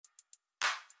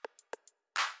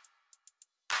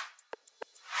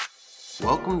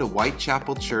Welcome to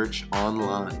Whitechapel Church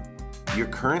Online. You're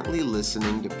currently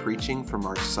listening to preaching from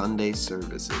our Sunday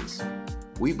services.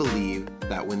 We believe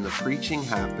that when the preaching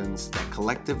happens, that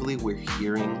collectively we're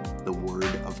hearing the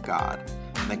Word of God,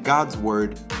 and that God's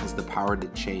Word has the power to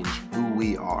change who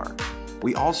we are.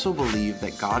 We also believe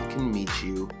that God can meet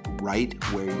you right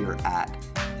where you're at,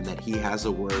 and that He has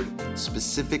a word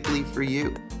specifically for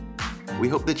you. We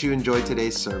hope that you enjoyed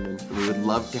today's sermon, and we would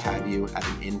love to have you at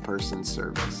an in-person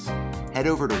service. Head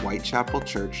over to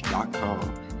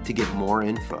whitechapelchurch.com to get more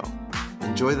info.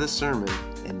 Enjoy the sermon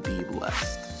and be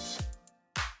blessed.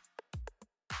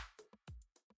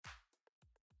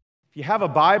 If you have a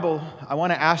Bible, I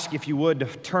want to ask if you would to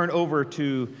turn over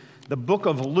to the book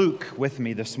of Luke with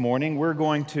me this morning. We're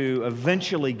going to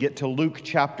eventually get to Luke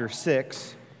chapter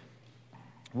 6.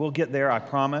 We'll get there, I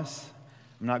promise.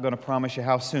 I'm not going to promise you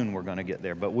how soon we're going to get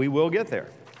there, but we will get there.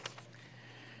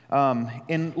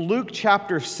 In Luke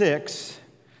chapter 6,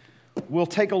 we'll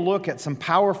take a look at some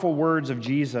powerful words of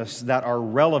Jesus that are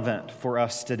relevant for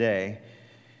us today.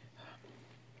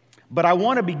 But I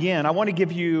want to begin. I want to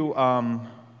give you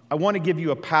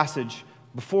a passage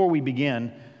before we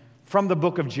begin from the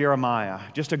book of Jeremiah.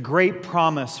 Just a great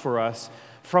promise for us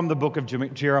from the book of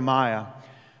Jeremiah.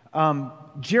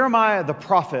 Jeremiah the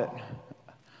prophet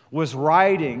was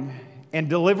writing and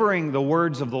delivering the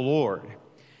words of the Lord.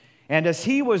 And as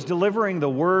he was delivering the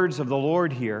words of the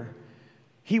Lord here,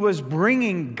 he was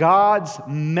bringing God's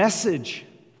message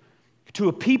to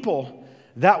a people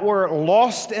that were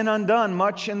lost and undone,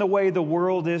 much in the way the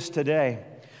world is today.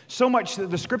 So much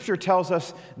that the Scripture tells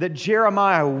us that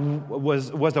Jeremiah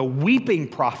was a weeping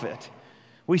prophet.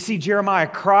 We see Jeremiah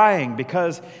crying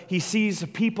because he sees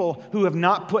people who have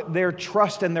not put their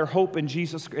trust and their hope in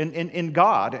Jesus, in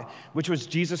God, which was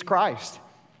Jesus Christ.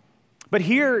 But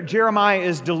here, Jeremiah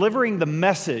is delivering the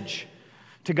message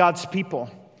to God's people.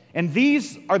 And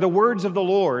these are the words of the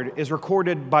Lord, as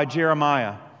recorded by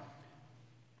Jeremiah.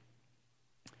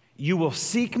 You will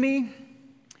seek me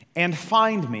and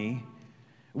find me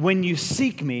when you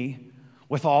seek me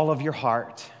with all of your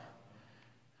heart.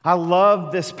 I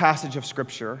love this passage of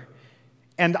Scripture,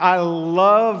 and I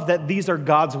love that these are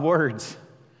God's words.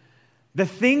 The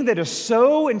thing that is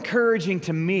so encouraging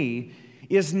to me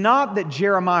is not that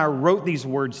Jeremiah wrote these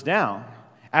words down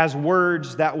as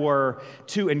words that were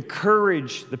to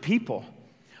encourage the people,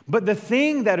 but the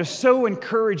thing that is so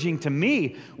encouraging to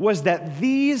me was that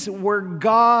these were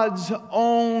God's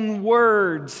own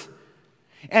words.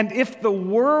 And if the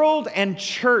world and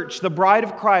church, the bride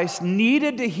of Christ,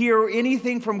 needed to hear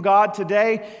anything from God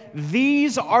today,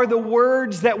 these are the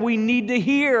words that we need to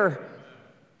hear.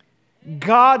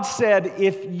 God said,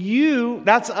 if you,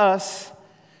 that's us,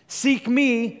 seek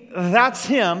me, that's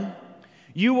Him.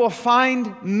 You will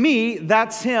find me,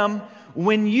 that's Him.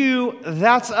 When you,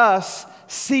 that's us,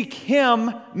 seek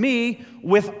Him, me,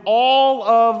 with all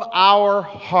of our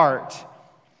heart.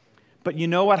 But you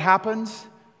know what happens?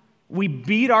 We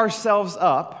beat ourselves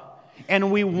up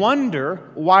and we wonder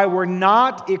why we're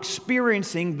not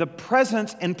experiencing the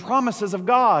presence and promises of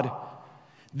God.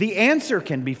 The answer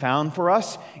can be found for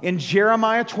us in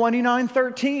Jeremiah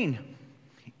 29:13.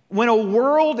 When a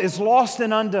world is lost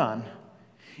and undone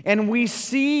and we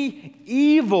see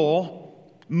evil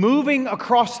moving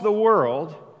across the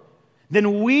world,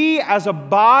 then we as a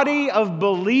body of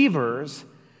believers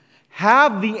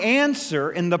have the answer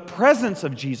in the presence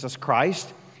of Jesus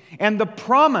Christ and the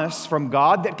promise from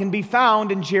God that can be found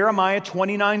in Jeremiah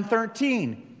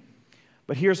 29:13.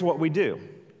 But here's what we do.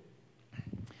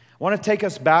 I want to take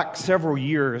us back several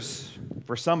years.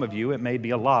 For some of you, it may be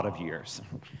a lot of years.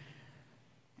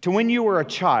 To when you were a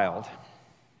child.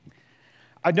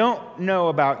 I don't know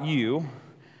about you,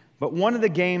 but one of the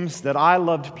games that I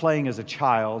loved playing as a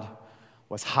child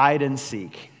was hide and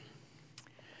seek.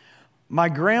 My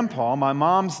grandpa, my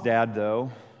mom's dad,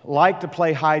 though, liked to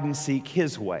play hide and seek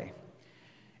his way.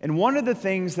 And one of the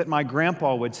things that my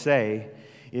grandpa would say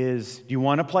is, do you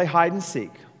want to play hide and seek?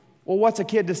 Well, what's a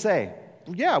kid to say?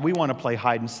 Yeah, we want to play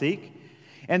hide and seek.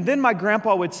 And then my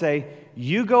grandpa would say,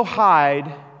 you go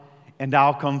hide and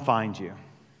I'll come find you.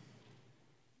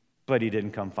 But he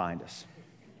didn't come find us.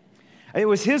 It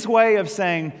was his way of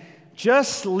saying,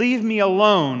 just leave me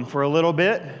alone for a little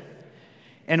bit.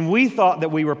 And we thought that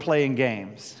we were playing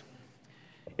games.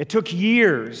 It took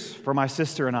years for my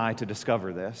sister and I to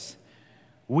discover this.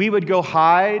 We would go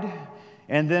hide,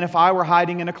 and then if I were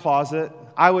hiding in a closet,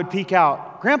 I would peek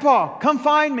out, Grandpa, come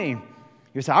find me. He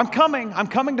would say, I'm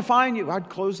coming to find you. I'd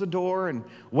close the door and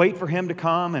wait for him to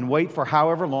come and wait for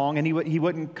however long, and he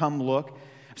wouldn't come look.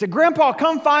 I said, Grandpa,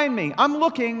 come find me. I'm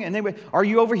looking. And they would, are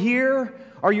you over here?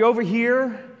 Are you over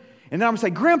here? And then I'm going to say,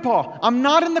 Grandpa, I'm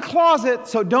not in the closet,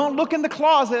 so don't look in the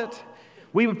closet.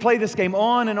 We would play this game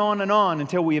on and on and on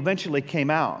until we eventually came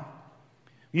out.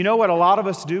 You know what a lot of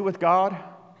us do with God?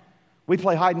 We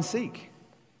play hide and seek.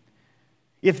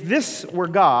 If this were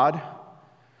God,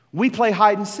 we play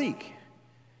hide and seek.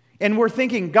 And we're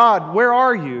thinking, God, where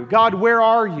are you? God, where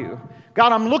are you?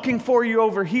 God, I'm looking for you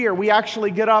over here. We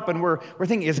actually get up and we're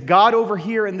thinking, is God over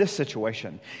here in this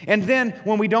situation? And then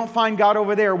when we don't find God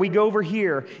over there, we go over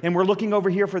here and we're looking over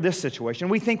here for this situation.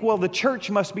 We think, well, the church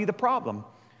must be the problem.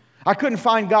 I couldn't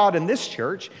find God in this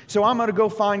church, so I'm going to go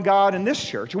find God in this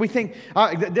church. We think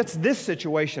that's this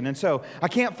situation, and so I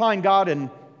can't find God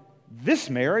in this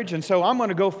marriage, and so I'm going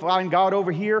to go find God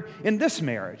over here in this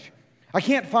marriage. I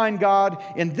can't find God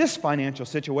in this financial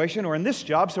situation or in this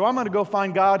job, so I'm going to go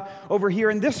find God over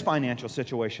here in this financial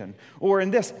situation or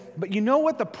in this. But you know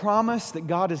what the promise that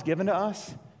God has given to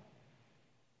us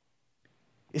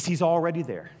is He's already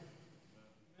there.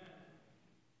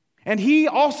 And He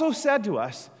also said to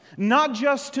us, not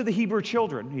just to the Hebrew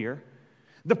children here,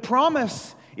 the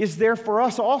promise is there for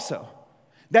us also,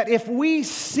 that if we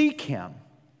seek Him,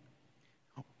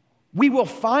 we will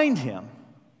find Him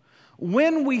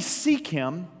when we seek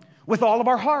Him with all of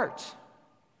our hearts.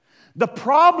 The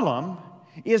problem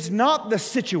is not the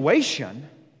situation.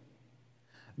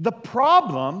 The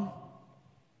problem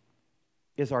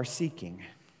is our seeking.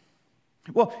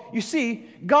 Well, you see,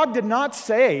 God did not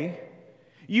say,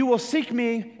 you will seek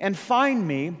me and find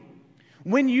me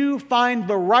when you find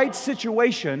the right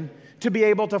situation to be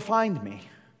able to find me.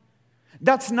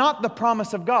 That's not the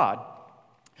promise of God.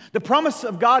 The promise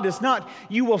of God is not,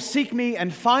 you will seek me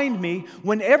and find me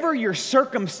whenever your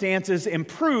circumstances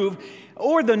improve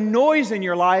or the noise in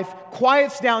your life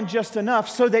quiets down just enough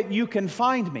so that you can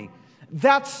find me.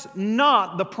 That's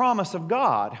not the promise of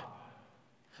God.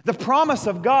 The promise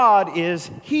of God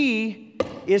is He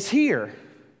is here.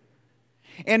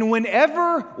 And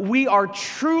whenever we are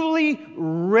truly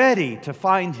ready to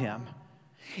find Him,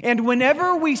 and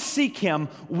whenever we seek Him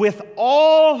with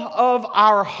all of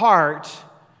our heart,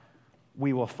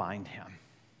 we will find Him.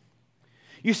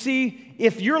 You see,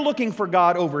 if you're looking for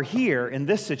God over here in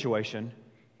this situation,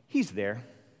 He's there.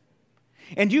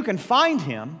 And you can find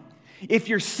Him if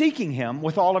you're seeking Him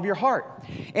with all of your heart.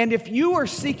 And if you are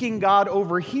seeking God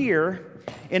over here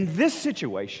in this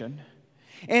situation,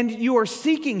 and you are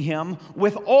seeking Him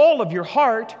with all of your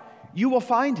heart, you will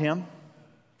find Him.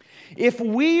 If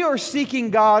we are seeking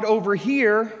God over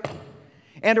here,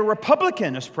 and a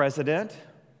Republican is president,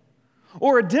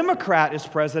 or a Democrat is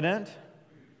president,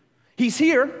 He's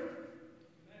here,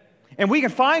 and we can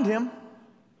find Him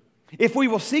if we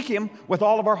will seek Him with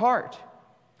all of our heart.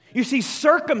 You see,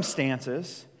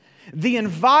 circumstances, the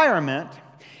environment,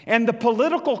 and the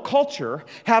political culture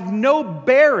have no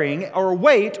bearing or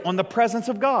weight on the presence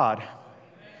of God.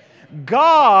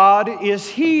 God is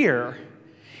here,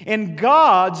 and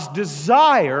God's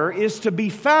desire is to be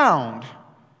found.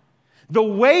 The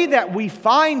way that we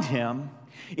find Him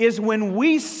is when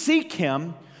we seek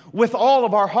Him with all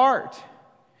of our heart.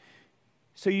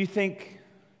 So you think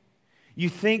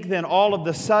then all of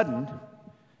a sudden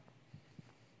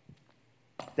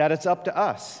that it's up to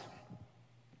us.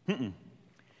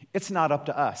 It's not up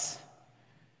to us.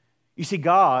 You see,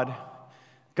 God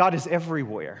is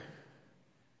everywhere.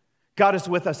 God is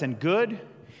with us in good,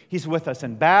 He's with us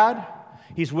in bad,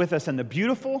 He's with us in the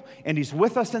beautiful, and He's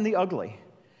with us in the ugly.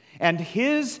 And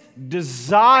His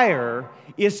desire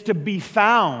is to be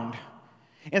found.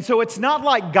 And so it's not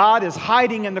like God is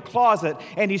hiding in the closet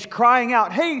and He's crying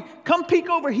out, hey, come peek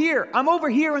over here. I'm over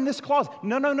here in this closet.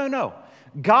 No.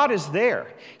 God is there.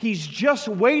 He's just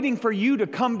waiting for you to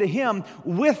come to Him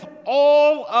with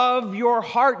all of your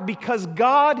heart, because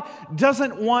God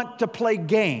doesn't want to play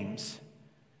games.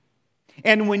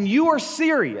 And when you are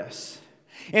serious,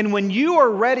 and when you are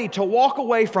ready to walk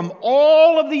away from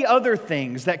all of the other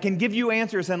things that can give you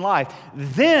answers in life,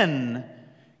 then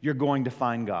you're going to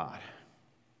find God.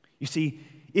 You see,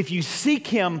 if you seek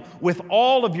Him with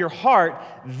all of your heart,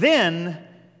 then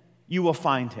you will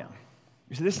find Him.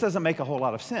 You see, this doesn't make a whole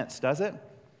lot of sense, does it?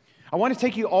 I want to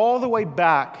take you all the way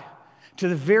back to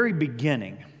the very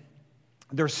beginning.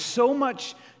 There's so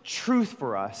much truth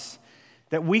for us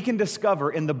that we can discover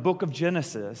in the book of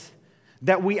Genesis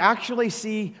that we actually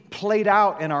see played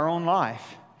out in our own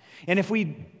life. And if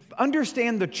we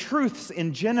understand the truths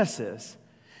in Genesis,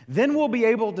 then we'll be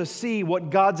able to see what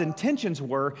God's intentions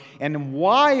were and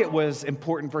why it was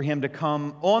important for Him to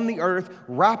come on the earth,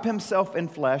 wrap Himself in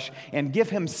flesh, and give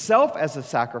Himself as a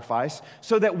sacrifice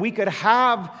so that we could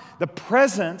have the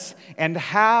presence and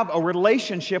have a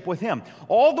relationship with Him.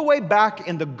 All the way back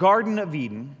in the Garden of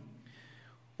Eden,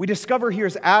 we discover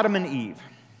here's Adam and Eve.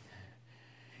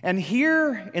 And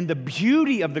here in the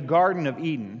beauty of the Garden of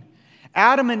Eden,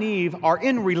 Adam and Eve are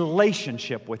in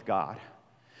relationship with God.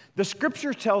 The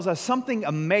Scripture tells us something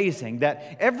amazing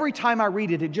that every time I read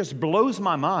it, it just blows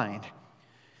my mind.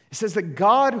 It says that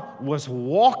God was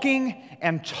walking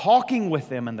and talking with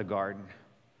them in the garden.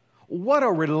 What a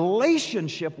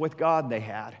relationship with God they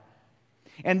had.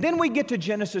 And then we get to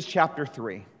Genesis chapter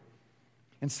 3,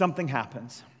 and something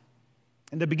happens.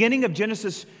 In the beginning of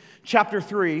Genesis chapter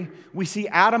 3, we see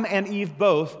Adam and Eve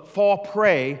both fall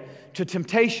prey to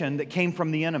temptation that came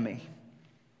from the enemy.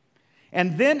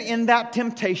 And then in that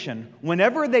temptation,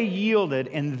 whenever they yielded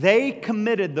and they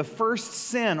committed the first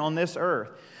sin on this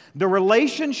earth, the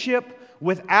relationship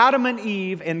with Adam and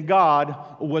Eve and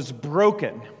God was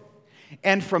broken.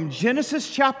 And from Genesis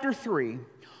chapter 3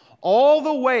 all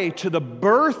the way to the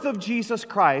birth of Jesus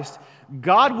Christ,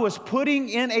 God was putting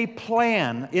in a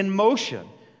plan in motion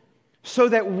so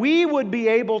that we would be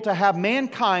able to have,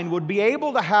 mankind would be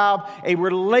able to have a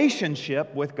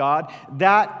relationship with God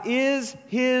that is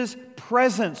His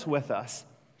presence with us.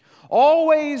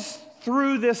 Always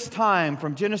through this time,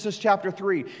 from Genesis chapter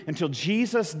 3 until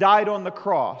Jesus died on the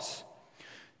cross,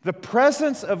 the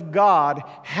presence of God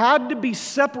had to be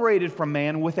separated from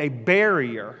man with a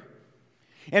barrier.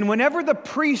 And whenever the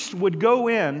priest would go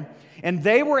in and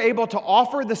they were able to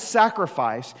offer the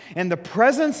sacrifice and the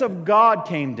presence of God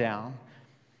came down,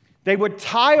 they would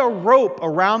tie a rope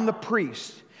around the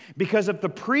priest because if the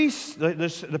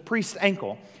priest's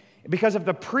ankle, because if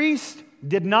the priest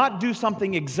did not do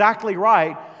something exactly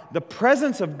right, the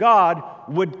presence of God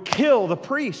would kill the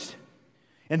priest.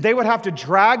 And they would have to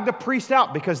drag the priest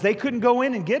out because they couldn't go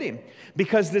in and get him.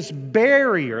 Because this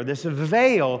barrier, this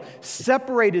veil,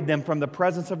 separated them from the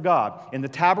presence of God in the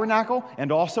tabernacle and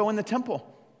also in the temple.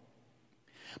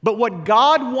 But what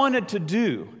God wanted to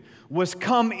do was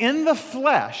come in the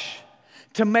flesh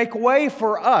to make way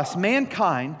for us,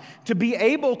 mankind, to be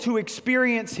able to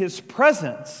experience His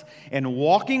presence and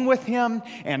walking with Him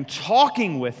and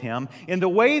talking with Him in the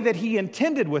way that He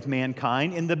intended with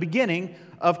mankind in the beginning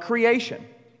of creation.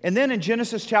 And then in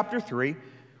Genesis chapter 3,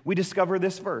 we discover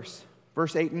this verse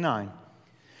 8 and 9.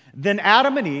 Then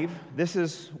Adam and Eve, this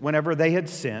is whenever they had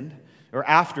sinned, or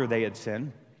after they had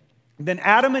sinned, then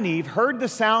Adam and Eve heard the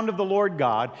sound of the Lord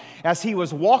God as He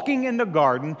was walking in the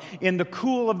garden in the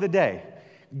cool of the day.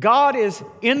 God is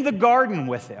in the garden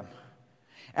with them.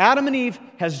 Adam and Eve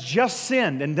has just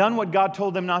sinned and done what God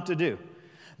told them not to do.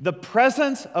 The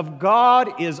presence of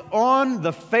God is on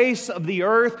the face of the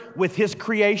earth with His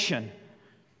creation.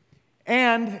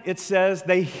 And it says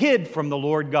they hid from the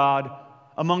Lord God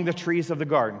among the trees of the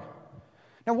garden.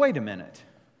 Now wait a minute.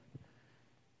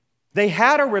 They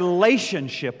had a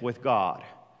relationship with God.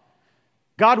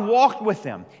 God walked with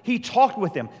them. He talked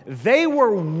with them. They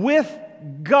were with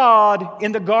God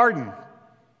in the garden.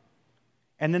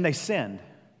 And then they sinned.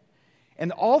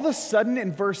 And all of a sudden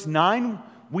in verse 9,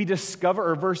 we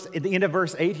discover, at the end of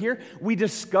verse 8 here, we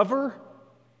discover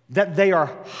that they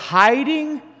are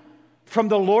hiding from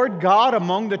the Lord God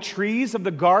among the trees of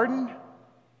the garden.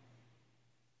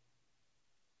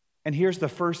 And here's the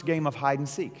first game of hide and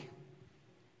seek.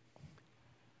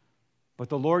 But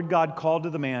the Lord God called to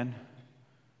the man,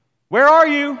 "Where are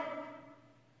you?"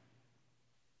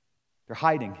 They're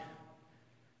hiding.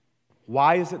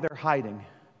 Why is it they're hiding?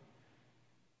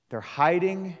 They're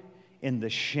hiding in the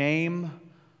shame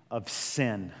of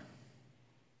sin.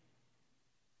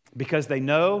 Because they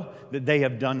know that they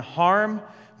have done harm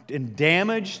and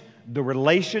damaged the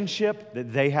relationship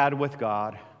that they had with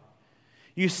God.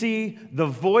 You see, the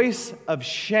voice of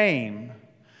shame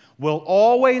will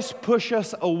always push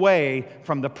us away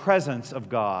from the presence of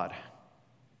God.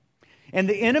 And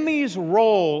the enemy's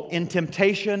role in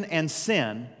temptation and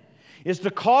sin is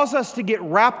to cause us to get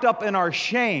wrapped up in our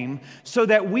shame so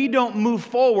that we don't move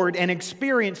forward and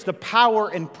experience the power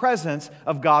and presence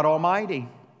of God Almighty.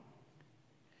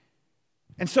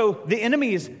 And so the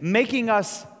enemy is making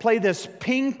us play this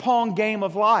ping-pong game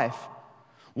of life.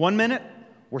 1 minute,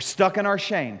 we're stuck in our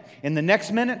shame. In the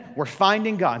next minute, we're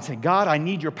finding God and saying, "God, I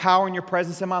need your power and your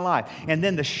presence in my life." And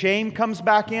then the shame comes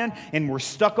back in, and we're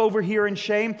stuck over here in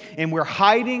shame, and we're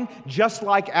hiding just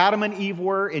like Adam and Eve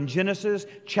were in Genesis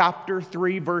chapter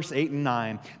 3, verse 8 and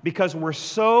 9. Because we're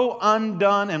so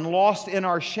undone and lost in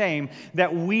our shame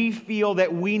that we feel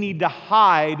that we need to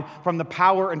hide from the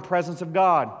power and presence of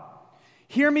God.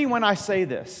 Hear me when I say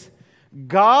this.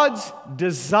 God's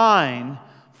design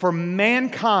for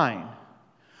mankind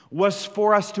was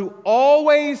for us to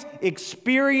always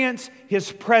experience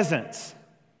His presence.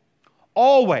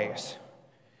 Always.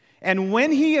 And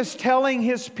when he is telling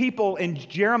his people in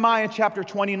Jeremiah chapter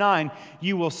 29,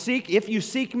 you will seek, if you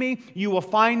seek me, you will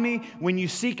find me when you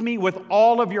seek me with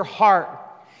all of your heart.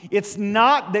 It's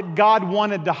not that God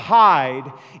wanted to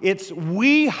hide. It's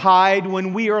we hide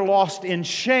when we are lost in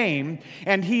shame,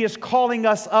 and he is calling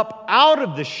us up out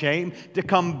of the shame to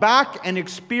come back and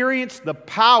experience the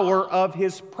power of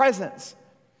his presence.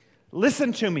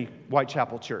 Listen to me,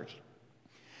 Whitechapel Church.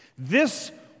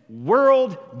 This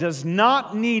world does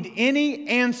not need any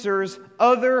answers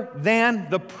other than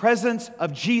the presence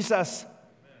of Jesus.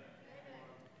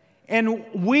 And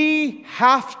we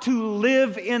have to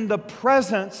live in the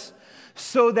presence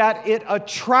so that it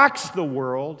attracts the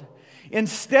world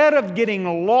instead of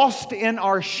getting lost in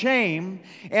our shame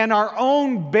and our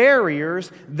own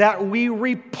barriers that we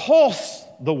repulse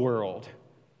the world.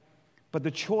 But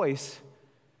the choice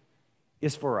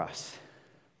is for us.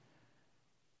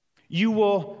 You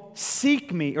will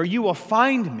seek me, or you will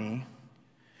find me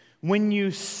when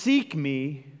you seek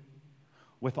me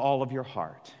with all of your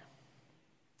heart.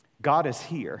 God is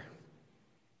here.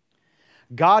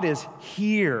 God is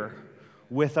here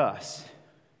with us.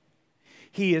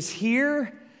 He is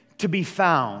here to be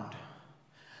found.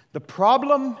 The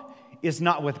problem is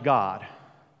not with God.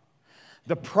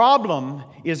 The problem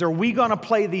is, are we going to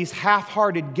play these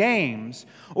half-hearted games,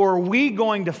 or are we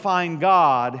going to find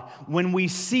God when we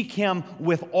seek him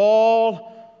with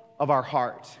all of our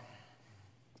heart?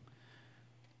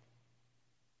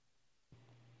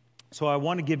 So I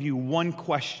want to give you one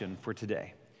question for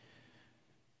today.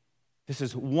 This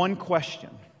is one question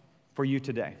for you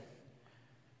today.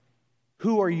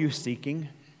 Who are you seeking?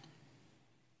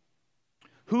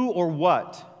 Who or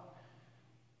what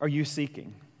are you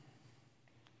seeking?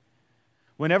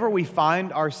 Whenever we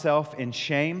find ourselves in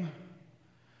shame,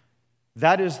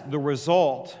 that is the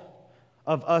result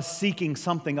of us seeking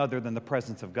something other than the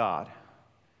presence of God.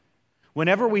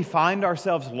 Whenever we find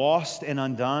ourselves lost and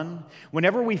undone,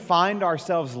 whenever we find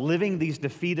ourselves living these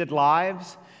defeated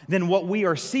lives, then what we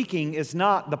are seeking is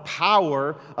not the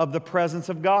power of the presence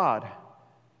of God.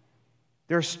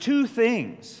 There's two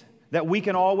things that we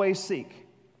can always seek.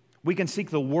 We can seek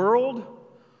the world,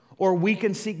 or we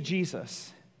can seek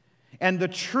Jesus. And the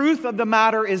truth of the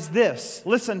matter is this.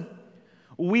 Listen,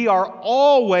 we are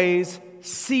always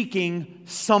seeking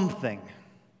something.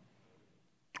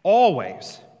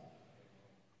 Always.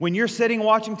 When you're sitting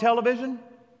watching television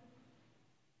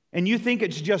and you think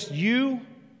it's just you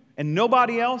and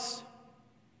nobody else,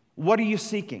 what are you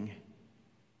seeking?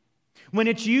 When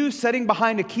it's you sitting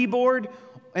behind a keyboard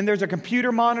and there's a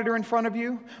computer monitor in front of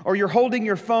you, or you're holding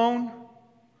your phone,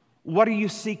 what are you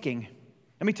seeking?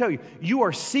 Let me tell you, you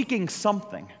are seeking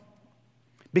something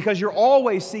because you're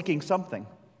always seeking something.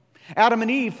 Adam and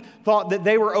Eve thought that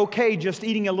they were okay just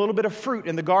eating a little bit of fruit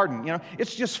in the garden. You know,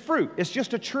 it's just fruit. It's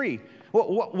just a tree.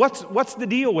 What's the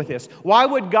deal with this? Why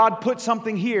would God put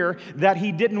something here that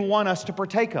he didn't want us to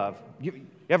partake of? You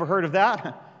ever heard of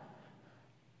that?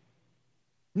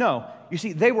 No. You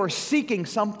see, they were seeking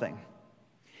something.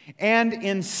 And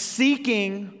in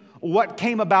seeking what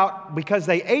came about because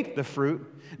they ate the fruit,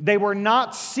 they were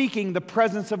not seeking the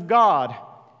presence of God.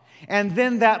 And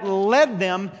then that led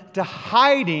them to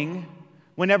hiding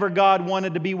whenever God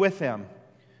wanted to be with them.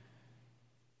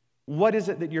 What is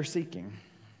it that you're seeking?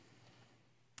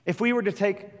 If we were to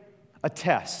take a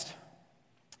test,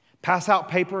 pass out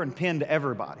paper and pen to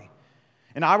everybody,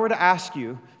 and I were to ask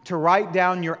you to write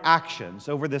down your actions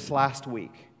over this last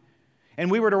week,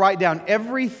 and we were to write down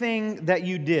everything that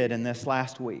you did in this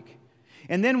last week,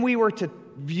 and then we were to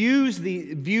view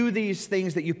these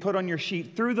things that you put on your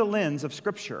sheet through the lens of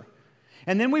Scripture,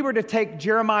 and then we were to take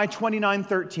Jeremiah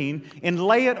 29:13 and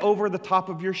lay it over the top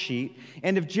of your sheet.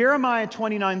 And if Jeremiah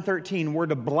 29:13 were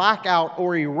to black out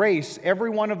or erase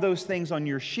every one of those things on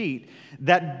your sheet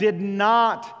that did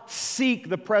not seek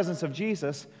the presence of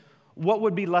Jesus, what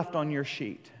would be left on your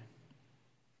sheet?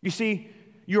 You see,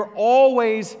 you're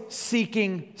always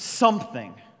seeking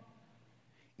something.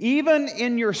 Even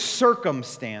in your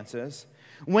circumstances,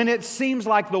 when it seems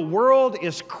like the world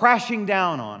is crashing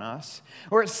down on us,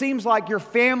 or it seems like your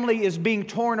family is being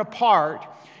torn apart,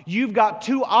 you've got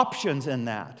two options in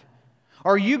that.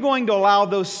 Are you going to allow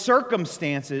those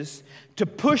circumstances to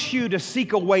push you to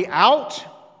seek a way out?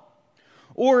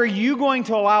 Or are you going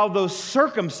to allow those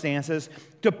circumstances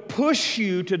to push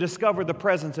you to discover the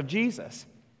presence of Jesus?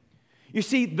 You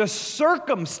see, the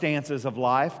circumstances of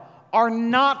life are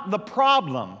not the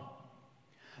problem.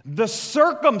 The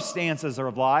circumstances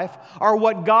of life are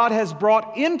what God has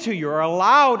brought into your,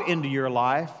 allowed into your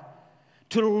life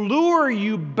to lure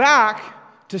you back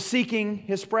to seeking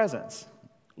His presence.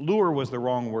 Lure was the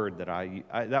wrong word that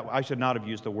I should not have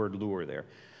used the word lure there.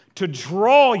 to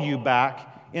draw you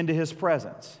back into His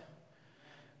presence.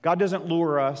 God doesn't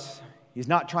lure us. He's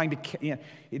not trying to,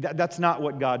 that's not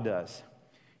what God does.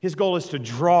 His goal is to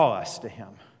draw us to Him.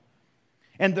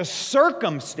 And the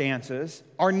circumstances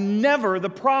are never the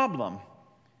problem.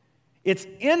 It's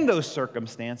in those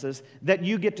circumstances that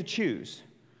you get to choose.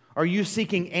 Are you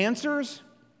seeking answers,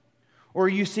 or are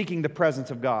you seeking the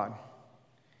presence of God?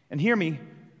 And hear me,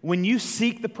 when you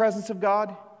seek the presence of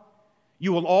God,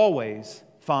 you will always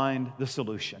find the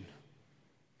solution.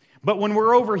 But when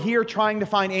we're over here trying to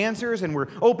find answers, and we're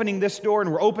opening this door,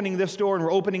 and we're opening this door, and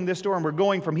we're opening this door, and we're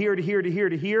going from here to here to here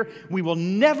to here, we will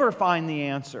never find the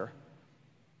answer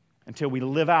until we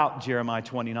live out Jeremiah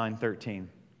 29:13.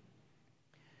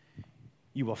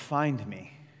 You will find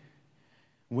me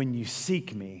when you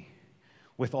seek me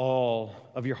with all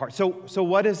of your heart. So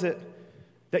what is it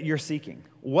that you're seeking?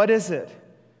 What is it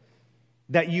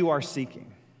that you are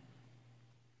seeking?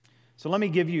 So let me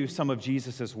give you some of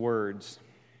Jesus' words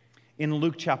in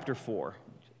Luke chapter 4.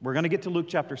 We're going to get to Luke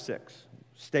chapter 6.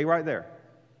 Stay right there.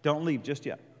 Don't leave just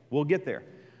yet. We'll get there.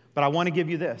 But I want to give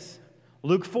you this.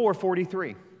 Luke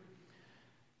 4:43.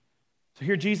 So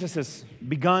here Jesus has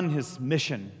begun His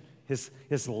mission,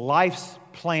 his life's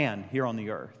plan here on the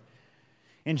earth.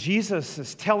 And Jesus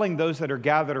is telling those that are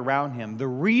gathered around Him the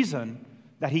reason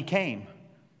that He came.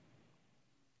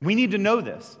 We need to know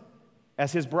this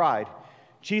as His bride.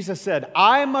 Jesus said,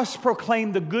 I must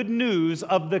proclaim the good news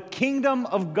of the kingdom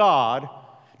of God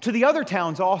to the other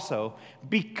towns also,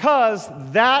 because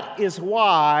that is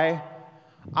why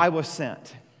I was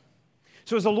sent.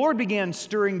 So as the Lord began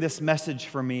stirring this message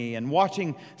for me and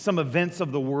watching some events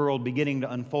of the world beginning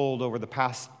to unfold over the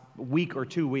past week or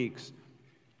 2 weeks,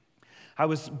 I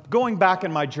was going back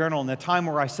in my journal in the time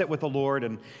where I sit with the Lord,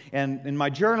 and my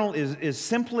journal is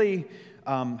simply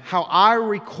how I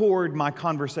record my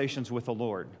conversations with the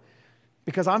Lord,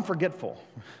 because I'm forgetful.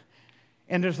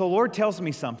 And if the Lord tells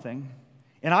me something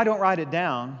and I don't write it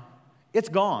down, it's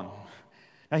gone.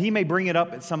 Now, He may bring it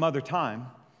up at some other time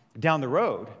down the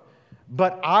road,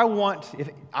 but I want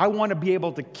to be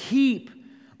able to keep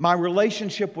my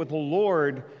relationship with the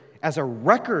Lord as a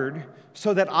record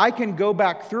so that I can go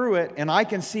back through it and I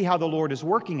can see how the Lord is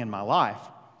working in my life.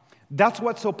 That's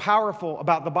what's so powerful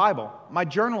about the Bible. My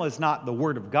journal is not the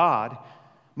Word of God.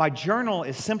 My journal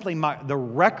is simply the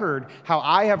record, how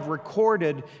I have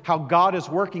recorded how God is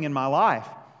working in my life.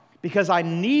 Because I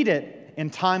need it in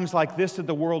times like this that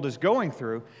the world is going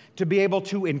through to be able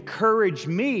to encourage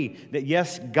me that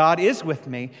yes, God is with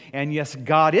me, and yes,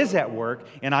 God is at work,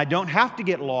 and I don't have to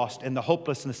get lost in the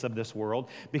hopelessness of this world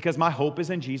because my hope is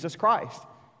in Jesus Christ.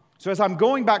 So as I'm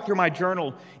going back through my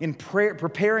journal in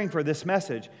preparing for this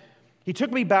message, He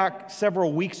took me back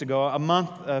several weeks ago, a month,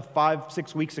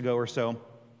 5-6 weeks ago or so.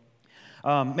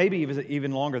 Maybe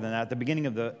even longer than that, at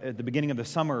the beginning of the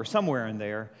summer or somewhere in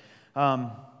there.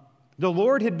 The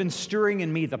Lord had been stirring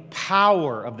in me the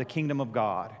power of the kingdom of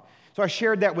God. So I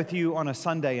shared that with you on a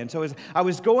Sunday. And so as I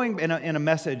was going in a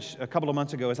message a couple of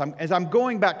months ago, as I'm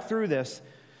going back through this,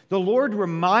 the Lord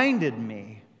reminded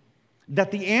me that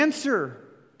the answer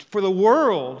for the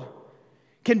world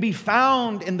can be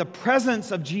found in the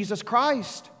presence of Jesus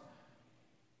Christ.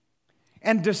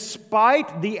 And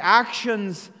despite the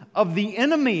actions of the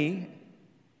enemy,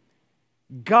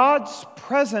 God's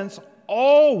presence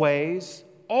always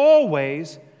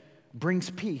brings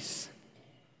peace.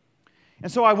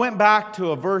 And so I went back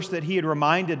to a verse that He had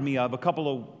reminded me of a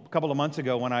couple of months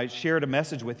ago when I shared a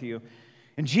message with you.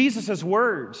 In Jesus'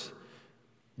 words,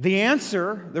 the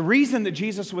answer, the reason that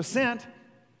Jesus was sent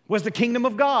was the kingdom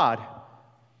of God.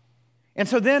 And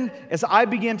so then, as I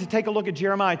began to take a look at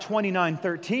Jeremiah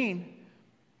 29:13,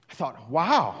 I thought,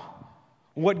 wow,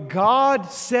 what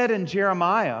God said in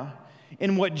Jeremiah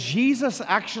and what Jesus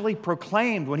actually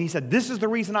proclaimed when He said, this is the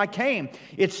reason I came.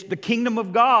 It's the kingdom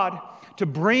of God, to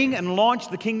bring and launch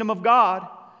the kingdom of God.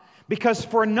 Because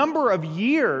for a number of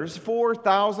years,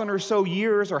 4,000 or so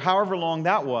years, or however long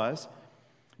that was,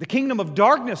 the kingdom of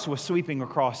darkness was sweeping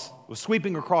across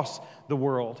the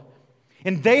world.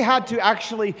 And they had to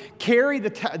actually carry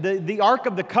the Ark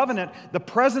of the Covenant, the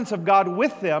presence of God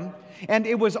with them, and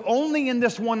it was only in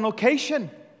this one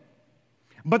location.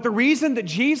 But the reason that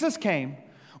Jesus came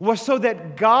was so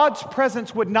that God's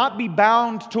presence would not be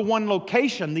bound to one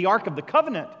location, the Ark of the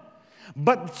Covenant,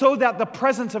 but so that the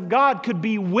presence of God could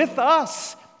be with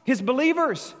us, His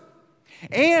believers.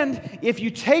 And if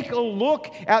you take a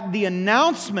look at the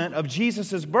announcement of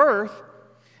Jesus' birth,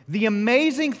 the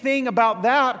amazing thing about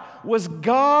that was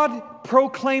God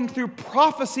proclaimed through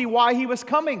prophecy why He was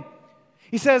coming.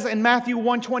 He says in Matthew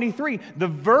 1:23, the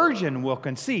virgin will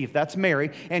conceive, that's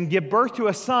Mary, and give birth to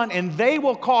a son, and they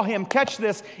will call him, catch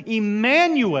this,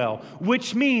 Emmanuel,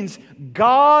 which means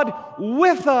God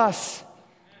with us.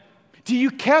 Do you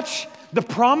catch the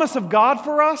promise of God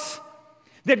for us?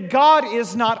 That God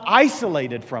is not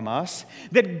isolated from us,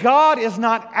 that God is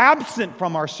not absent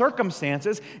from our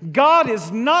circumstances, God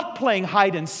is not playing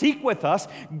hide and seek with us.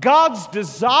 God's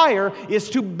desire is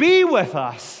to be with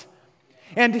us.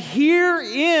 And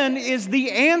herein is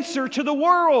the answer to the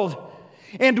world.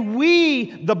 And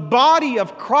we, the body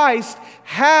of Christ,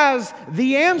 has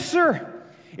the answer.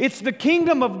 It's the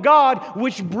kingdom of God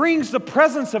which brings the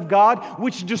presence of God,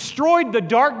 which destroyed the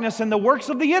darkness and the works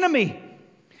of the enemy.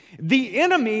 The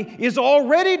enemy is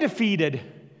already defeated.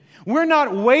 We're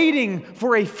not waiting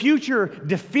for a future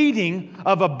defeating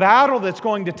of a battle that's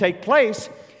going to take place.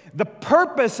 The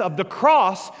purpose of the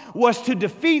cross was to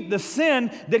defeat the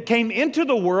sin that came into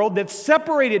the world that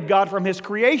separated God from His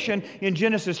creation in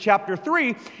Genesis chapter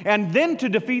 3, and then to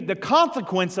defeat the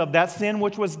consequence of that sin,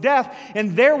 which was death.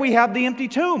 And there we have the empty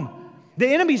tomb. The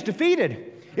enemy's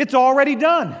defeated. It's already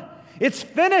done. It's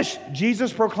finished.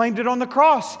 Jesus proclaimed it on the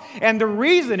cross. And the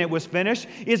reason it was finished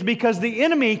is because the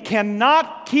enemy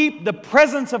cannot keep the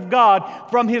presence of God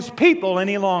from His people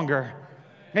any longer.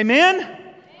 Amen?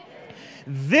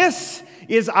 This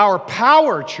is our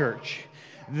power, church.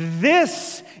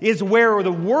 This is where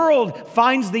the world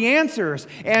finds the answers.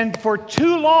 And for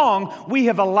too long, we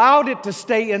have allowed it to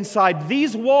stay inside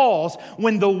these walls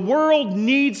when the world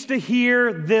needs to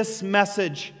hear this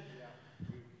message.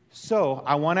 So,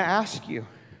 I want to ask you,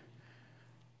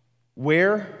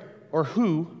 where or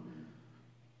who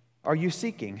are you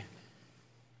seeking?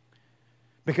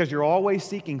 Because you're always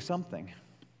seeking something.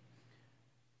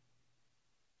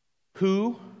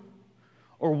 Who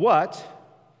or what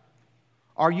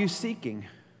are you seeking?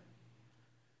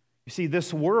 You see,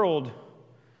 this world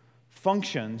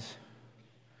functions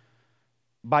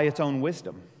by its own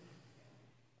wisdom.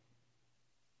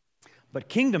 But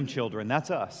kingdom children, that's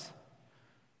us.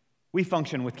 We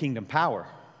function with kingdom power.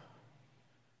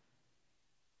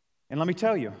 And let me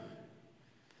tell you,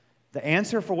 the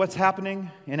answer for what's happening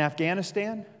in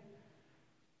Afghanistan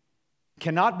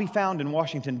cannot be found in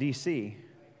Washington, D.C.,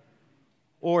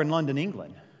 or in London,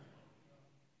 England.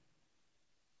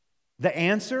 The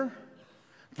answer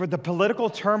for the political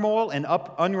turmoil and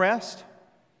unrest,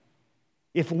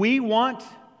 if we want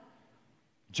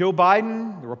Joe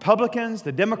Biden, the Republicans,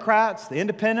 the Democrats, the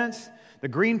Independents, the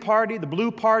Green Party, the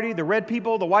Blue Party, the red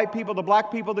people, the white people, the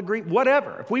black people, the green,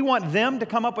 whatever, if we want them to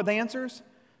come up with answers,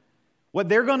 what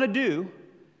they're going to do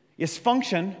is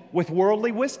function with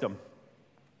worldly wisdom.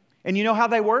 And you know how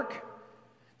they work?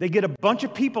 They get a bunch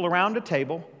of people around a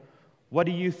table. What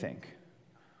do you think?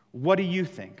 What do you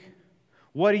think?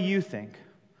 What do you think?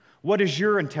 What does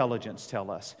your intelligence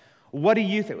tell us? What do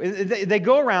you think? They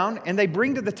go around and they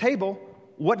bring to the table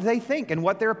what they think and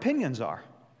what their opinions are.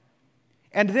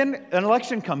 And then an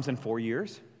election comes in 4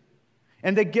 years,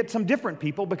 and they get some different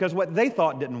people because what they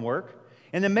thought didn't work,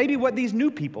 and then maybe what these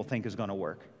new people think is going to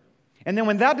work. And then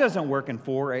when that doesn't work in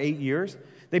 4 or 8 years,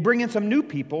 they bring in some new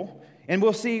people, and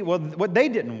we'll see, well, what they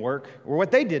didn't work or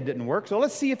what they didn't work. So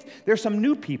let's see if there's some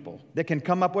new people that can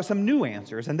come up with some new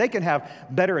answers, and they can have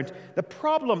better. The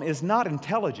problem is not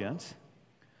intelligence.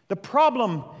 The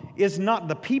problem is not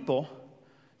the people.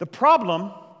 The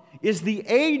problem is the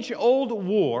age-old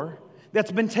war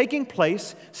that's been taking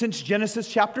place since Genesis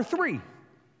chapter 3.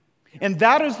 And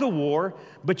that is the war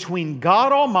between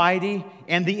God Almighty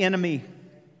and the enemy.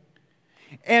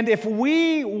 And if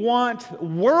we want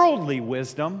worldly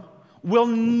wisdom, we'll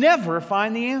never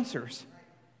find the answers.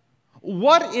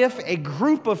 What if a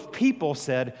group of people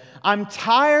said, I'm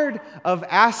tired of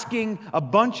asking a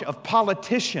bunch of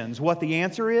politicians what the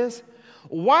answer is?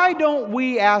 Why don't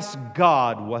we ask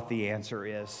God what the answer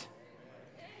is?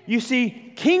 You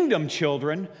see, kingdom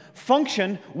children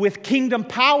function with kingdom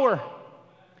power.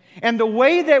 And the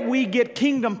way that we get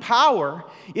kingdom power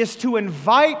is to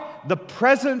invite the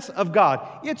presence of God.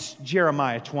 It's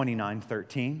Jeremiah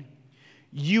 29:13.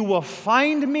 You will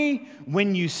find me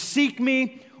when you seek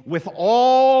me with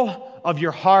all of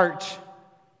your heart.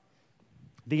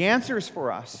 The answers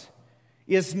for us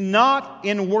is not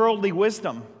in worldly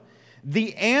wisdom.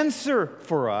 The answer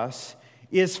for us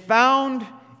is found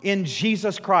in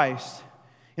Jesus Christ.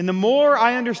 And the more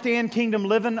I understand kingdom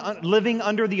living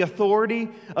under the authority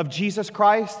of Jesus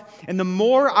Christ, and the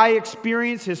more I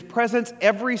experience His presence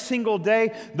every single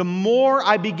day, the more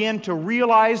I begin to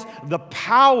realize the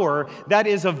power that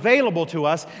is available to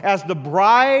us as the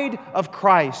bride of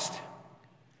Christ.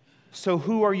 So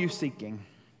who are you seeking?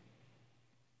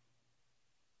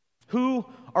 Who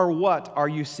or what are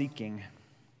you seeking?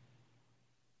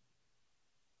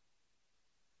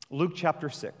 Luke chapter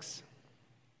 6.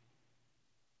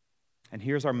 And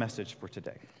here's our message for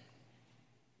today.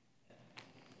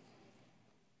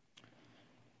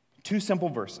 2 simple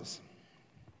verses.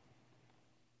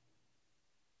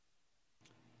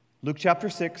 Luke chapter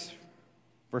 6,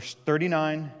 verse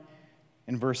 39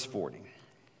 and verse 40.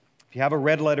 If you have a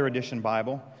red letter edition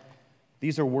Bible,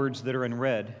 these are words that are in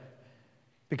red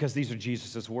because these are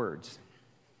Jesus' words.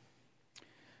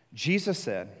 Jesus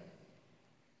said,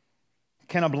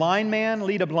 "Can a blind man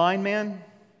lead a blind man?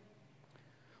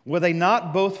 Will they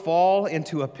not both fall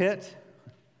into a pit?"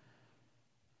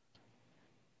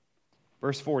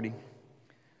 Verse 40,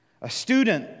 "A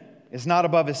student is not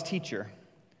above his teacher,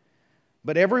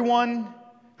 but everyone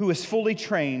who is fully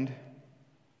trained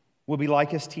will be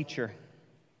like his teacher."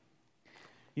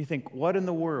 You think, what in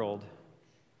the world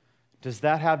does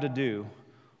that have to do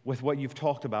with what you've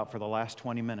talked about for the last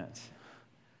 20 minutes?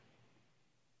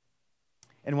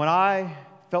 And when I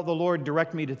felt the Lord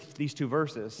direct me to these 2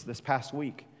 verses this past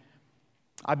week,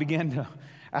 I began to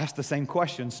ask the same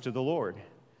questions to the Lord.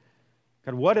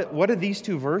 God, what do these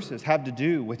 2 verses have to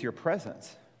do with your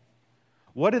presence?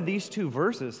 What do these 2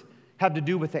 verses have to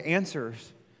do with the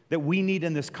answers that we need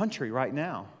in this country right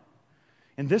now?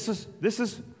 And this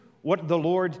is what the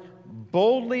Lord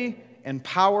boldly and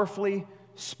powerfully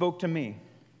spoke to me.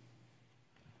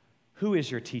 Who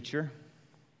is your teacher?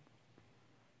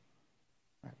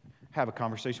 Have a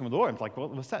conversation with the Lord. I'm like, well,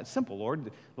 what's that? Simple,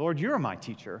 Lord. Lord, you're my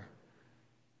teacher.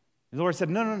 And the Lord said,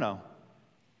 no.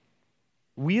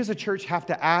 We as a church have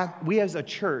to ask, we as a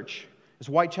church, as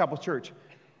Whitechapel Church,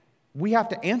 we have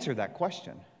to answer that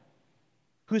question.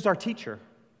 Who's our teacher?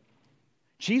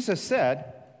 Jesus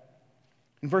said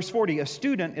in verse 40, "A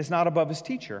student is not above his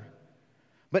teacher,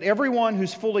 but everyone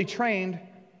who's fully trained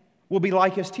will be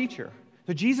like his teacher."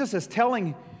 So Jesus is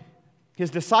telling his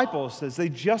disciples as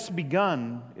they've just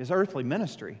begun his earthly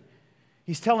ministry,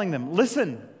 he's telling them,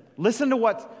 listen to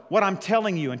what I'm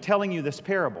telling you and telling you this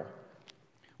parable.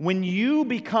 When you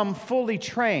become fully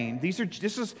trained, this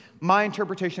is my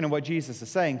interpretation of what Jesus is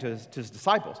saying to his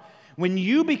disciples. When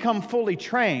you become fully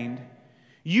trained,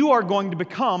 you are going to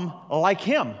become like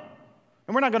him.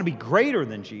 And we're not going to be greater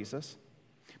than Jesus,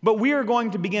 but we are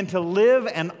going to begin to live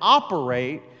and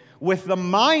operate with the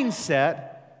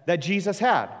mindset that Jesus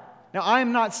had. Now, I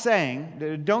am not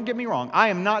saying, don't get me wrong, I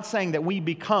am not saying that we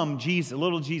become Jesus,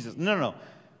 little Jesus. No.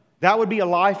 That would be a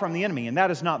lie from the enemy, and that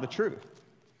is not the truth.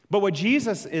 But what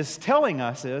Jesus is telling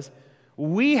us is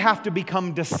we have to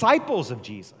become disciples of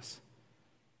Jesus.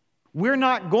 We're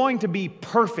not going to be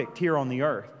perfect here on the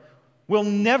earth. We'll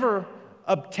never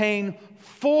obtain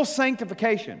full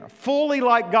sanctification, or fully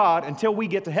like God, until we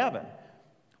get to heaven.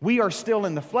 We are still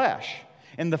in the flesh,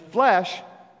 and the flesh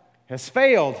has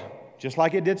failed, just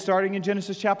like it did starting in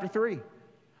Genesis chapter 3.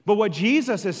 But what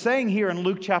Jesus is saying here in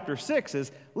Luke chapter 6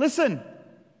 is, listen,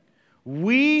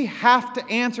 we have to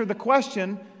answer the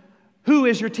question, who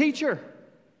is your teacher?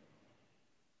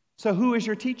 So who is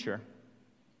your teacher?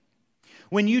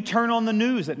 When you turn on the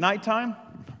news at nighttime,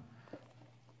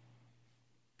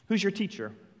 who's your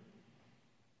teacher?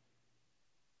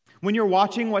 When you're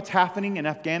watching what's happening in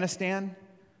Afghanistan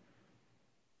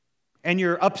and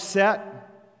you're upset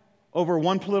over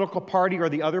one political party or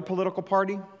the other political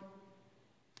party,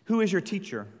 who is your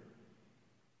teacher?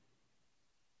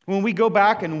 When we go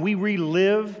back and we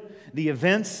relive the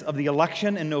events of the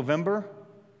election in November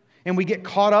and we get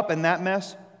caught up in that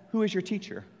mess, who is your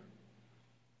teacher?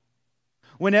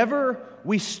 Whenever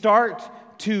we start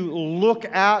to look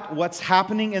at what's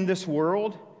happening in this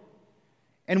world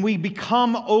and we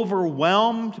become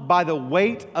overwhelmed by the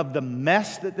weight of the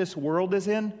mess that this world is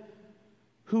in,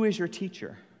 who is your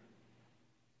teacher?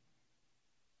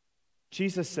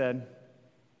 Jesus said,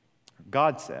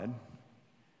 God said,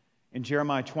 in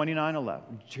Jeremiah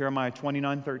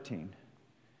 29:13,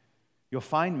 you'll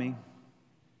find me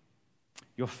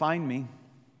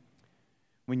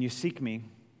when you seek me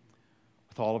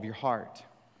with all of your heart.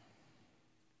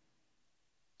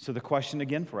 So the question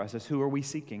again for us is, who are we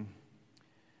seeking?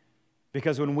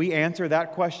 Because when we answer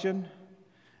that question,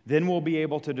 then we'll be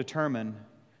able to determine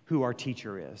who our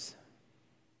teacher is.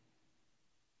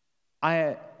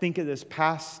 I think of this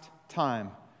past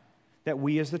time that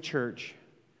we as the church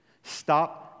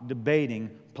stop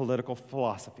debating political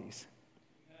philosophies.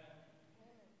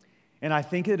 And I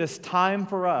think it is time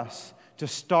for us to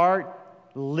start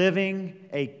living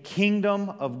a kingdom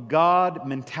of God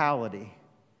mentality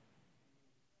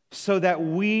so that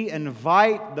we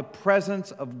invite the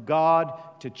presence of God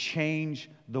to change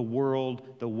the world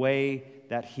the way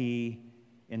that He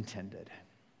intended.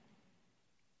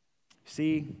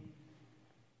 See,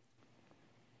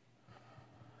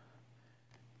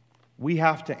 we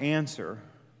have to answer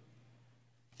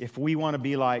if we want to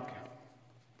be like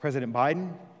President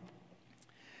Biden,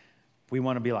 if we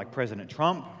want to be like President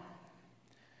Trump,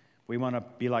 if we want to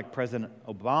be like President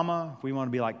Obama, if we want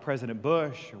to be like President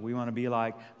Bush, or we want to be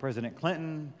like President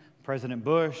Clinton, President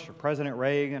Bush, or President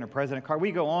Reagan, or President Carter.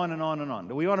 We go on and on and on.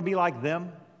 Do we want to be like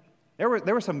them? There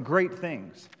were some great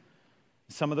things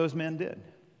some of those men did.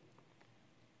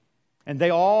 And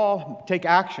they all take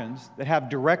actions that have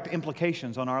direct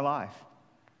implications on our life.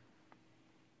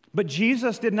 But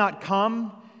Jesus did not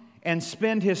come and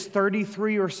spend his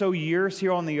 33 or so years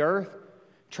here on the earth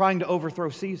trying to overthrow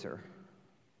Caesar.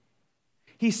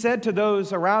 He said to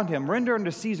those around him, "Render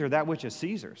unto Caesar that which is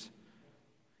Caesar's."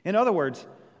 In other words,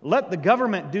 let the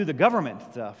government do the government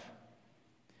stuff.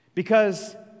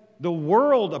 Because the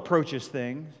world approaches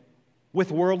things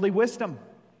with worldly wisdom.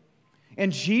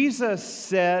 And Jesus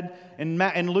said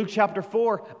in Luke chapter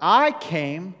 4, "I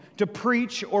came to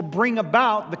preach or bring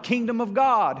about the kingdom of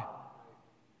God."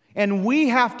 And we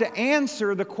have to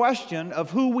answer the question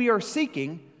of who we are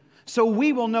seeking so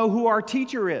we will know who our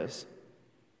teacher is.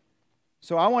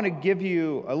 So I want to give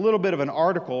you a little bit of an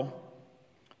article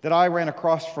that I ran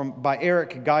across by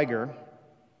Eric Geiger.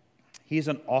 He's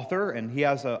an author and he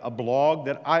has a blog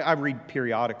that I read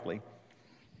periodically.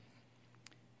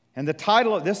 And the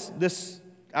title of this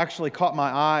actually caught my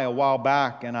eye a while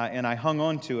back, and I hung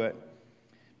on to it.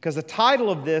 Because the title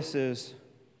of this is,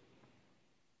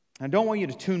 I don't want you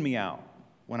to tune me out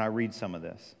when I read some of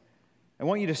this. I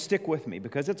want you to stick with me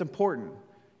because it's important.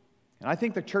 And I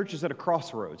think the church is at a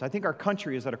crossroads. I think our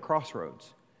country is at a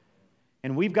crossroads.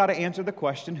 And we've got to answer the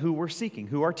question who we're seeking,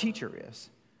 who our teacher is,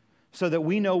 so that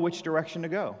we know which direction to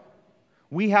go.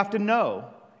 We have to know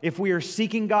if we are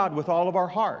seeking God with all of our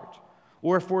heart,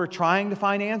 or if we're trying to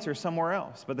find answers somewhere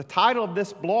else. But the title of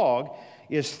this blog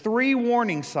is 3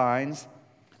 Warning Signs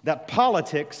That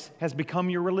Politics Has Become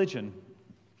Your Religion.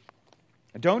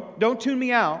 Don't tune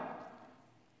me out.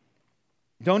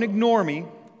 Don't ignore me.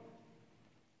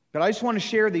 But I just want to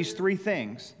share these 3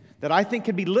 things that I think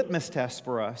could be litmus tests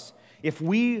for us if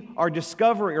we are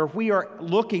discovering or if we are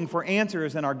looking for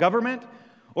answers in our government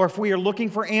or if we are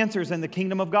looking for answers in the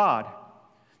kingdom of God.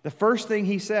 The first thing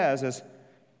he says is,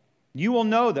 you will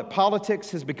know that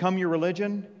politics has become your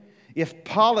religion if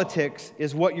politics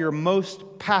is what you're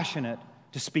most passionate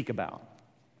to speak about.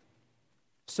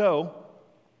 So,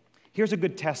 here's a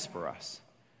good test for us.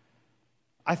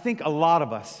 I think a lot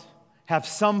of us have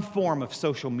some form of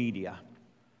social media.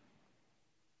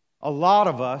 A lot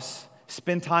of us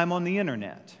spend time on the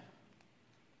internet.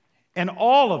 And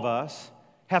all of us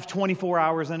have 24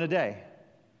 hours in a day.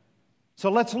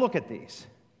 So let's look at these.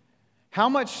 How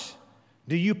much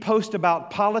do you post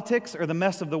about politics or the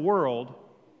mess of the world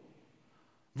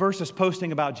versus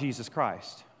posting about Jesus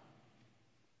Christ?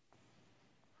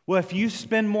 Well, if you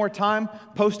spend more time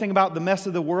posting about the mess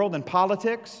of the world than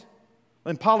politics,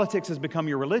 then politics has become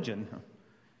your religion,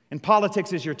 and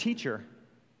politics is your teacher.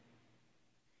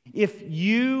 If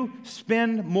you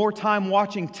spend more time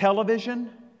watching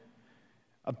television,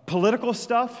 political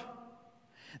stuff,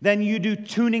 than you do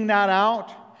tuning that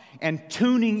out and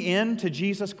tuning in to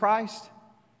Jesus Christ,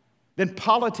 then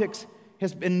politics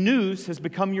news has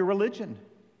become your religion.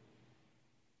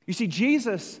 You see,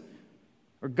 Jesus,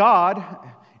 or God,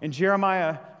 in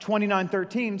Jeremiah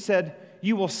 29:13 said,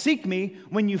 "You will seek me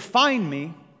when you find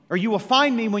me, or you will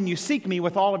find me when you seek me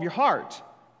with all of your heart."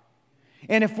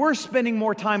 And if we're spending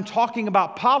more time talking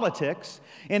about politics,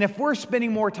 and if we're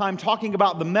spending more time talking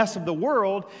about the mess of the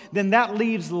world, then that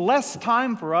leaves less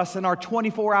time for us in our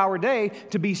 24-hour day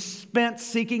to be spent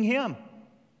seeking Him.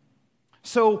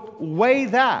 So weigh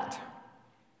that.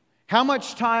 How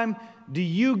much time do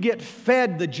you get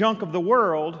fed the junk of the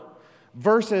world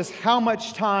versus how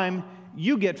much time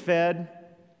you get fed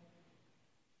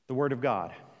the Word of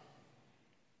God?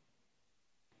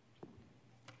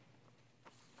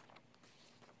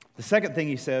 The second thing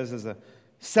he says is a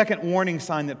second warning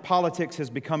sign that politics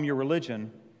has become your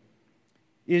religion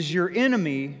is your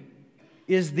enemy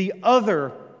is the other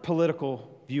political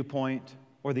viewpoint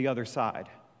or the other side.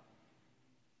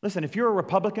 Listen, if you're a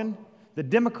Republican, the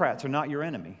Democrats are not your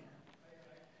enemy.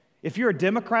 If you're a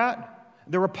Democrat,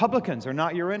 the Republicans are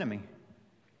not your enemy.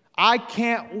 I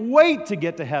can't wait to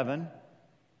get to heaven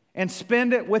and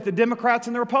spend it with the Democrats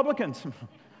and the Republicans.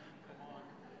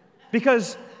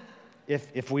 Because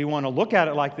if we want to look at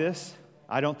it like this,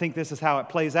 I don't think this is how it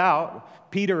plays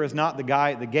out. Peter is not the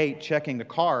guy at the gate checking the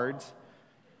cards.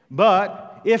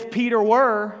 But if Peter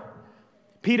were,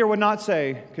 Peter would not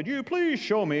say, "Could you please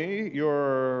show me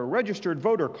your registered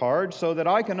voter card so that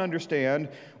I can understand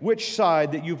which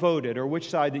side that you voted or which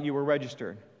side that you were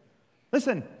registered?"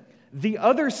 Listen, the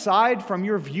other side from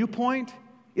your viewpoint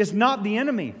is not the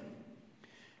enemy.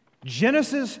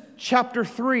 Genesis chapter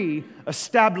 3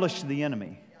 established the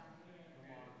enemy,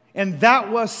 and that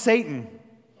was Satan.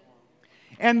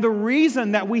 And the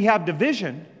reason that we have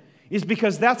division is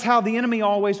because that's how the enemy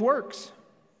always works.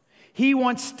 He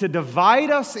wants to divide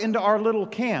us into our little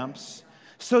camps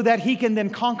so that he can then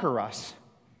conquer us.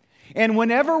 And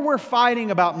whenever we're fighting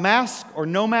about mask or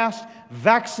no mask,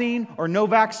 vaccine or no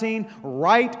vaccine,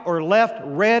 right or left,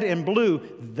 red and blue,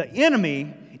 the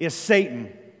enemy is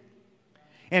Satan.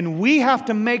 And we have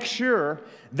to make sure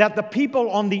that the people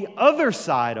on the other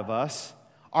side of us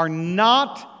are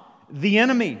not the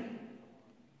enemy.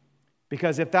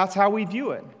 Because if that's how we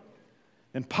view it,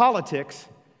 then politics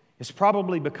has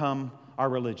probably become our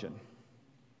religion.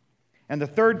 And the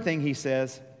third thing he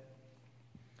says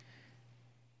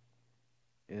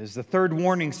is the third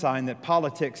warning sign that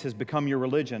politics has become your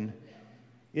religion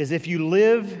is if you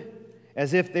live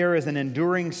as if there is an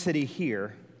enduring city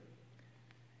here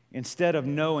instead of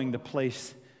knowing the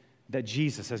place that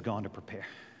Jesus has gone to prepare.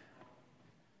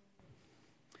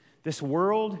 This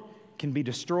world can be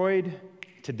destroyed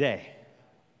today.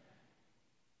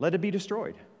 Let it be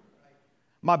destroyed.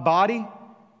 My body,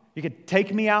 you could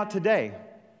take me out today.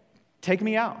 Take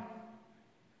me out.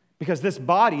 Because this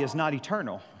body is not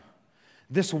eternal.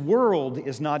 This world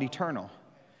is not eternal.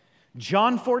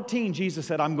 John 14, Jesus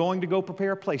said, "I'm going to go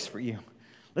prepare a place for you."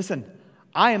 Listen,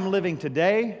 I am living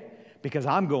today because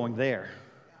I'm going there.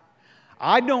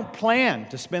 I don't plan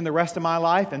to spend the rest of my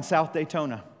life in South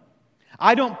Daytona.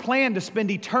 I don't plan to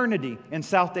spend eternity in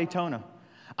South Daytona.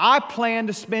 I plan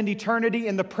to spend eternity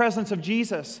in the presence of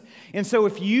Jesus. And so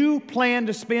if you plan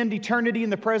to spend eternity in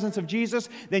the presence of Jesus,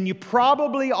 then you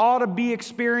probably ought to be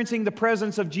experiencing the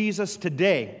presence of Jesus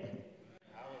today.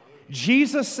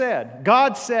 Jesus said,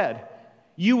 God said,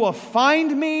 "You will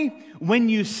find me when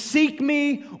you seek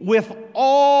me with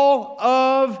all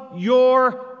of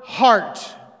your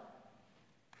heart."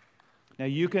 Now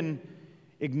you can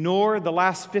ignore the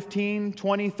last 15,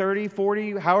 20, 30,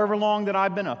 40, however long that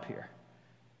I've been up here.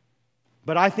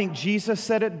 But I think Jesus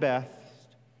said it best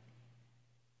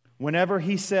whenever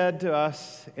he said to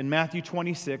us in Matthew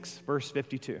 26, verse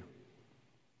 52,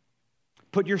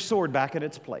 "Put your sword back in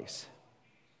its place.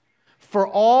 For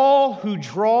all who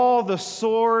draw the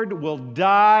sword will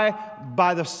die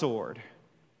by the sword."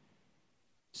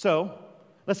 So,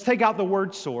 let's take out the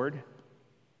word sword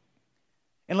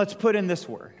and let's put in this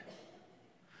word.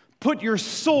 Put your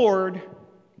sword,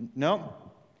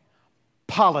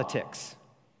 politics,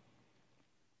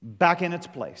 back in its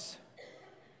place.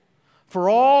 For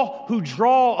all who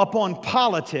draw upon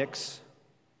politics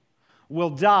will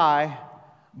die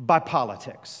by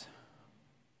politics.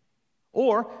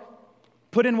 Or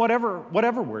put in whatever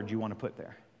word you want to put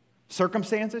there.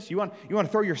 Circumstances. You want to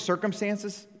throw your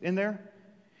circumstances in there?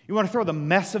 You want to throw the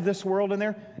mess of this world in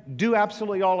there? Do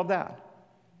absolutely all of that.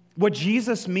 What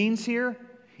Jesus means here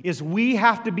is we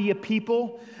have to be a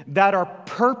people that are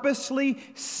purposely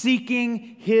seeking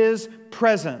His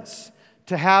presence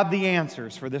to have the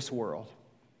answers for this world.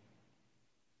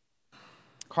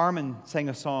 Carmen sang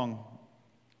a song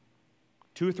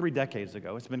 2 or 3 decades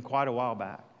ago. It's been quite a while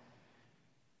back.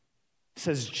 It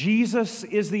says, "Jesus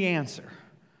is the answer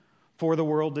for the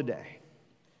world today."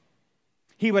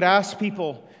 He would ask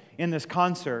people in this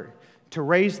concert to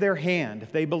raise their hand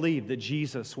if they believed that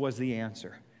Jesus was the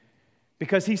answer.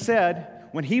 Because he said,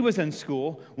 when he was in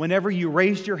school, whenever you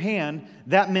raised your hand,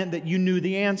 that meant that you knew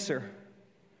the answer.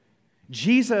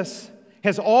 Jesus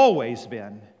has always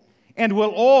been and will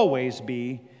always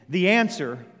be the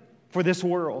answer for this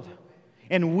world.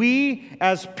 And we,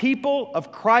 as people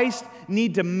of Christ,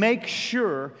 need to make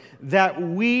sure that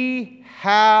we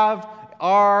have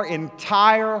our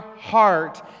entire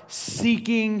heart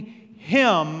seeking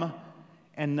Him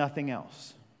and nothing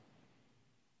else.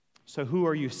 So who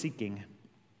are you seeking?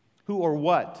 Who or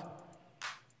what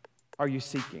are you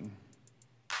seeking?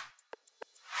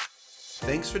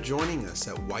 Thanks for joining us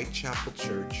at Whitechapel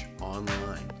Church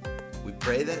Online. We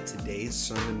pray that today's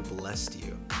sermon blessed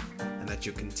you and that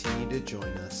you'll continue to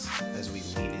join us as we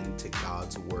lean into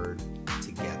God's Word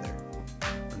together.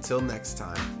 Until next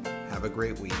time, have a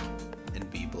great week and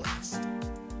be blessed.